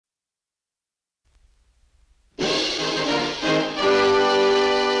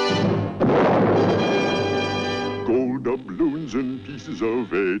pieces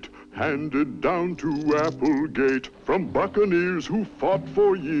of 8, handed down to Applegate from buccaneers who fought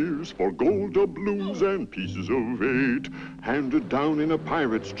for years for gold doubloons and pieces of 8. Handed down in a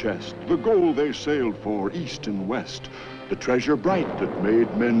pirate's chest, the gold they sailed for east and west, the treasure bright that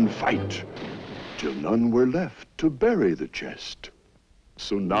made men fight, till none were left to bury the chest.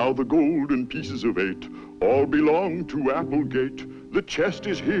 So now the gold and pieces of 8 all belong to Applegate. The chest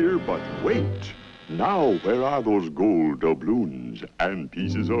is here, but wait. Now, where are those gold doubloons and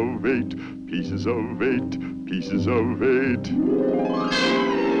pieces of 8, pieces of 8, pieces of 8?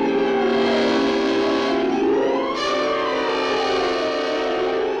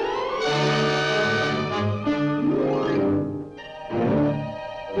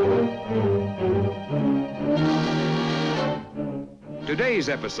 Today's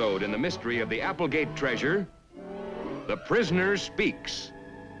episode in the mystery of the Applegate treasure, the prisoner speaks.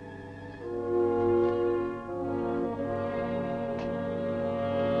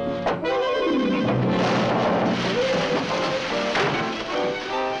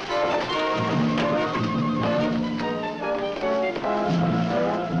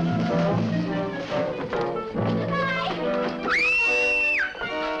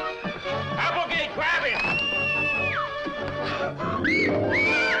 Applegate, grab him!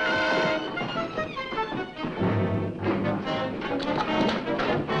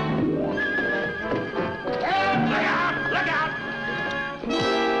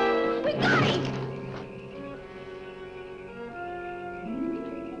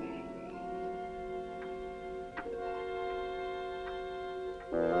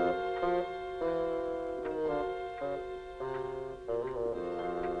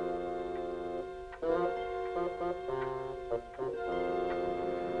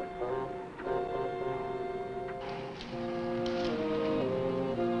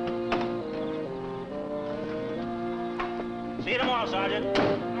 See you tomorrow, Sergeant.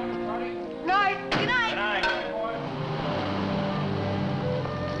 Night. Good night. Good night.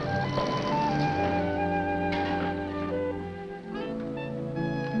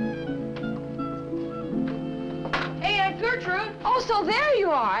 Hey, Aunt Gertrude. Oh, so there you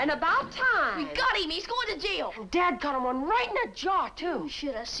are, and about time. We got him. He's going to jail. And Dad cut him one right in the jaw, too. You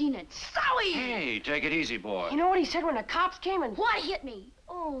should have seen it. Sorry. Hey, take it easy, boy. You know what he said when the cops came and... What hit me?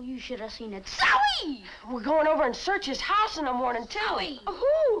 Oh, you should have seen it. Sorry. We're going over and search his house in the morning, too. Sorry.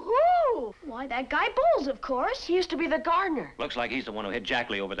 Who? Why, that guy Bowles, of course. He used to be the gardener. Looks like he's the one who hit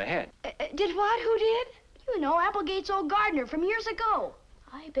Jackley over the head. Did what? Who did? You know, Applegate's old gardener from years ago.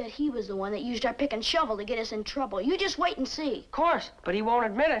 I bet he was the one that used our pick and shovel to get us in trouble. You just wait and see. Of course, but he won't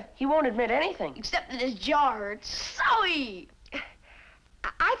admit it. He won't admit anything. Except that his jaw hurts. Sorry.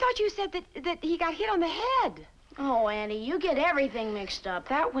 I thought you said that he got hit on the head. Oh, Annie, you get everything mixed up.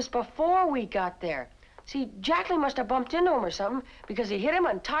 That was before we got there. See, Jackley must have bumped into him or something because he hit him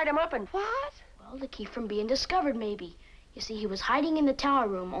and tied him up and... What? Well, to keep from being discovered, maybe. You see, he was hiding in the tower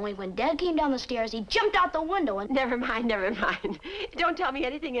room, only when Dad came down the stairs, he jumped out the window and... Never mind, never mind. Don't tell me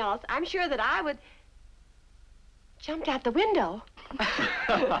anything else. I'm sure that I would... Jumped out the window.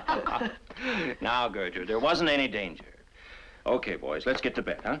 Now, Gertrude, there wasn't any danger. Okay, boys, let's get to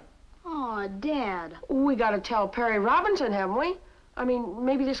bed, huh? Oh, Dad. We gotta tell Perry Robinson, haven't we? I mean,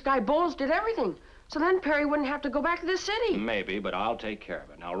 maybe this guy Bowles did everything. So then Perry wouldn't have to go back to the city. Maybe, but I'll take care of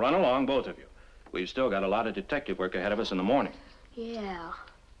it. Now, run along, both of you. We've still got a lot of detective work ahead of us in the morning. Yeah.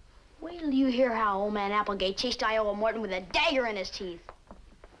 Wait till you hear how old man Applegate chased Iowa Morton with a dagger in his teeth.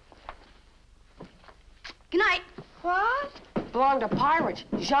 Good night. What? Belonged to pirates,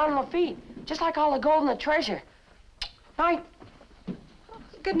 Jean Lafitte. Just like all the gold and the treasure. Night.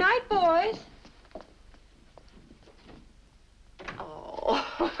 Good night, boys. Oh.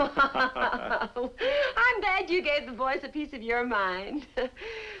 I'm glad you gave the boys a piece of your mind.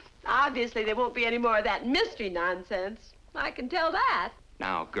 Obviously, there won't be any more of that mystery nonsense. I can tell that.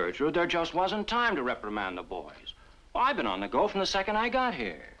 Now, Gertrude, there just wasn't time to reprimand the boys. Well, I've been on the go from the second I got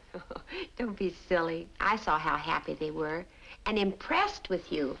here. Don't be silly. I saw how happy they were and impressed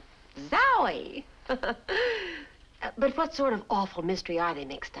with you. Zowie! But what sort of awful mystery are they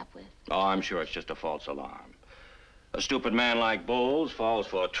mixed up with? Oh, I'm sure it's just a false alarm. A stupid man like Bowles falls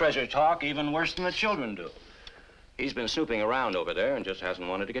for treasure talk even worse than the children do. He's been snooping around over there and just hasn't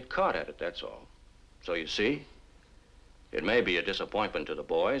wanted to get caught at it, that's all. So you see, it may be a disappointment to the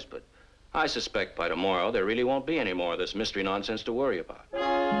boys, but I suspect by tomorrow there really won't be any more of this mystery nonsense to worry about.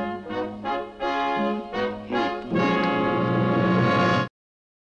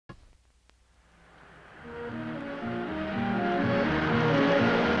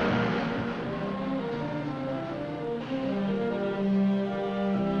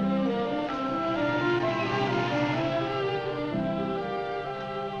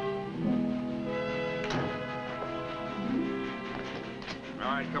 All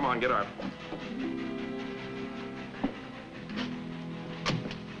right, come on, get up.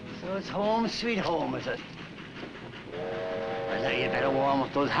 So it's home sweet home, is it? Well, now you better warm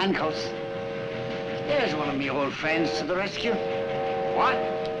up those handcuffs. There's one of me old friends to the rescue. What?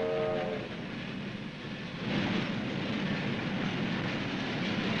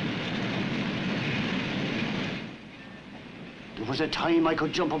 There was a time I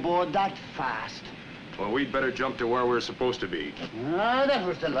could jump aboard that fast. Well, we'd better jump to where we're supposed to be. Ah, that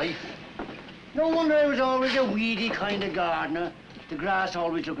was the life. No wonder I was always a weedy kind of gardener. The grass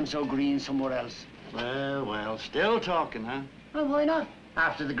always looking so green somewhere else. Well, well, still talking, huh? Well, why not?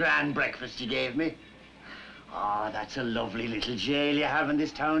 After the grand breakfast you gave me. Oh, that's a lovely little jail you have in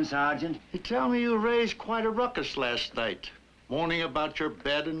this town, Sergeant. You tell me you raised quite a ruckus last night. Mourning about your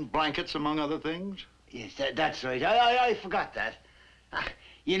bed and blankets, among other things. Yes, that's right. I forgot that.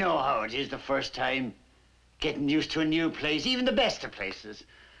 You know how it is the first time. Getting used to a new place, even the best of places.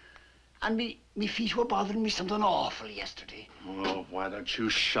 And me feet were bothering me something awful yesterday. Oh, why don't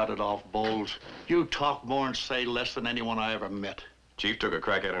you shut it off, Bowles? You talk more and say less than anyone I ever met. Chief took a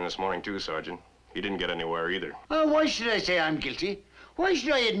crack at him this morning, too, Sergeant. He didn't get anywhere either. Why should I say I'm guilty? Why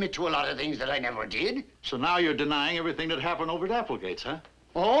should I admit to a lot of things that I never did? So now you're denying everything that happened over at Applegate's, huh?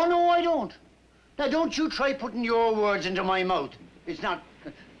 Oh, no, I don't. Now, don't you try putting your words into my mouth. It's not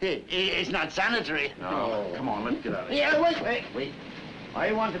sanitary. No, come on, let's get out of here. Yeah, wait.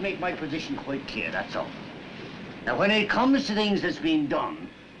 I want to make my position quite clear, that's all. Now, when it comes to things that's been done,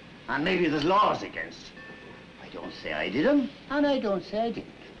 and maybe there's laws against, I don't say I did them, and I don't say I didn't.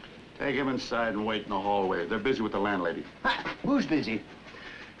 Take him inside and wait in the hallway. They're busy with the landlady. Who's busy?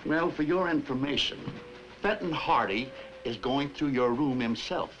 Well, for your information, Fenton Hardy is going through your room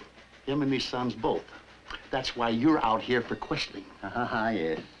himself. Him and his sons both. That's why you're out here for questioning.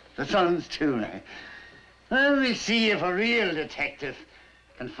 Yes. The sons, too, now. Well, we'll see if a real detective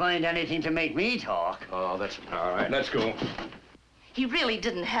can find anything to make me talk. Oh, that's all right. Let's go. He really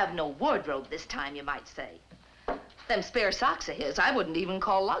didn't have no wardrobe this time, you might say. Them spare socks of his, I wouldn't even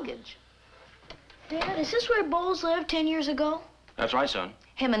call luggage. Dad, is this where Bowles lived 10 years ago? That's right, son.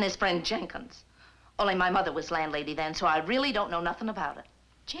 Him and his friend Jenkins. Only my mother was landlady then, so I really don't know nothing about it.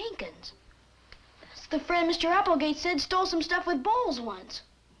 Jenkins? That's the friend Mr. Applegate said stole some stuff with Bowles once.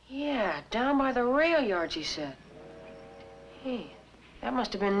 Yeah, down by the rail yards, he said. Hey, that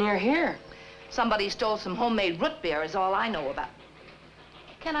must have been near here. Somebody stole some homemade root beer is all I know about.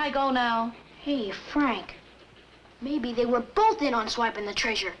 Can I go now? Hey, Frank. Maybe they were both in on swiping the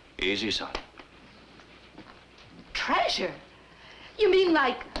treasure. Easy, son. Treasure? You mean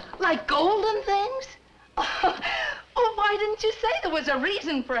like golden things? Oh, why didn't you say there was a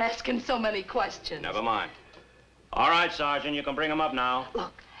reason for asking so many questions? Never mind. All right, Sergeant, you can bring him up now.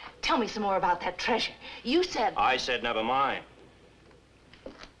 Look, tell me some more about that treasure. You said... I said never mind.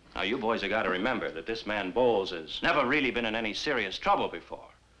 Now, you boys have got to remember that this man Bowles has never really been in any serious trouble before.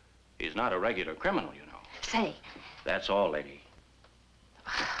 He's not a regular criminal, you know. Say. That's all, lady.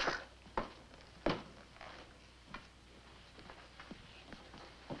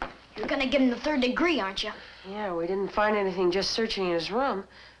 You're gonna give him the 3rd degree, aren't you? Yeah, we didn't find anything just searching in his room.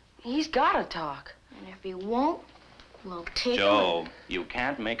 He's got to talk. And if he won't, we'll take him. Joe, you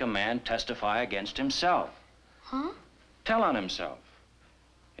can't make a man testify against himself. Huh? Tell on himself.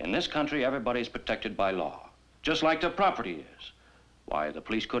 In this country, everybody's protected by law, just like the property is. Why, the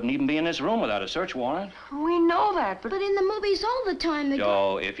police couldn't even be in this room without a search warrant. We know that, but... But in the movies all the time, they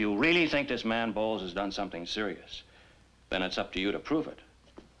Joe, if you really think this man Bowles has done something serious, then it's up to you to prove it.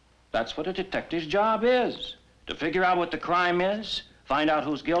 That's what a detective's job is, to figure out what the crime is, find out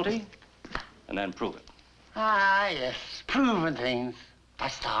who's guilty, and then prove it. Ah, yes, proving things.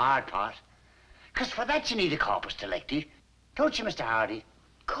 That's the hard part. Because for that you need a corpus delicti. Don't you, Mr. Hardy?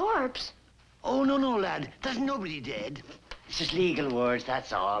 Corpse? Oh, no, lad. There's nobody dead. It's just legal words,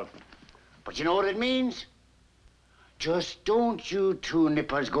 that's all. But you know what it means? Just don't you two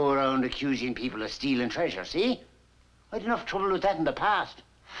nippers go around accusing people of stealing treasure, see? I had enough trouble with that in the past.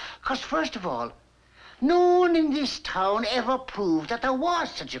 Because, first of all, no one in this town ever proved that there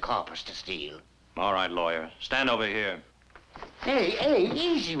was such a corpus to steal. All right, lawyer. Stand over here. Hey,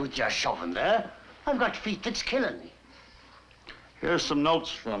 easy with your shoving there. I've got feet that's killing me. Here's some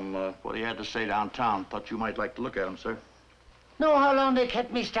notes from what he had to say downtown. Thought you might like to look at them, sir. Know how long they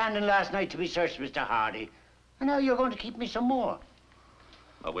kept me standing last night to be searched, Mr. Hardy. And now you're going to keep me some more.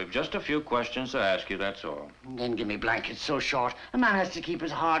 Well, we've just a few questions to ask you, that's all. Then give me blankets so short, a man has to keep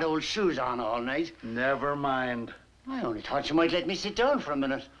his hard old shoes on all night. Never mind. I only thought you might let me sit down for a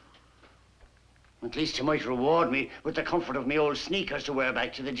minute. At least you might reward me with the comfort of me old sneakers to wear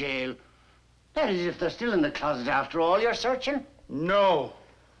back to the jail. That is, if they're still in the closet after all you're searching. No.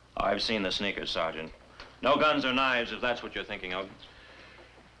 I've seen the sneakers, Sergeant. No guns or knives, if that's what you're thinking of.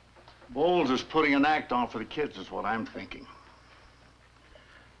 Bowles is putting an act on for the kids, is what I'm thinking.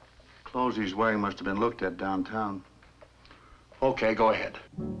 Clothes he's wearing must have been looked at downtown. Okay, go ahead.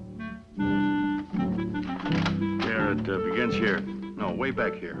 Here, it begins here. No, way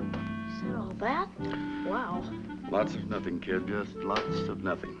back here. Is that all that? Wow. Lots of nothing, kid. Just lots of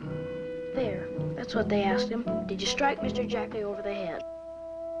nothing. There. That's what they asked him. Did you strike Mr. Jackley over the head?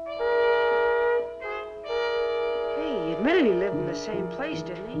 Hey, he admitted he lived in the same place,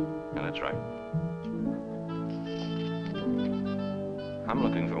 didn't he? Yeah, that's right. I'm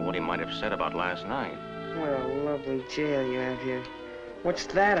looking for what he might have said about last night. What a lovely jail you have here. What's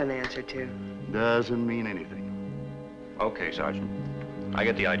that an answer to? Doesn't mean anything. Okay, Sergeant. I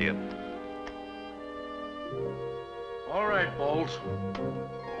get the idea. All right, Bowles.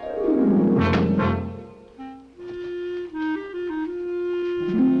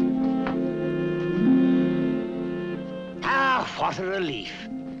 Ah, what a relief.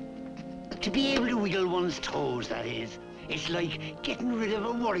 To be able to wiggle one's toes, that is. It's like getting rid of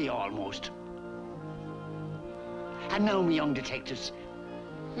a worry, almost. And now, my young detectives,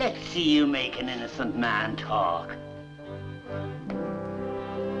 let's see you make an innocent man talk.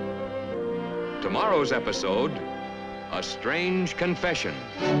 Tomorrow's episode, A Strange Confession.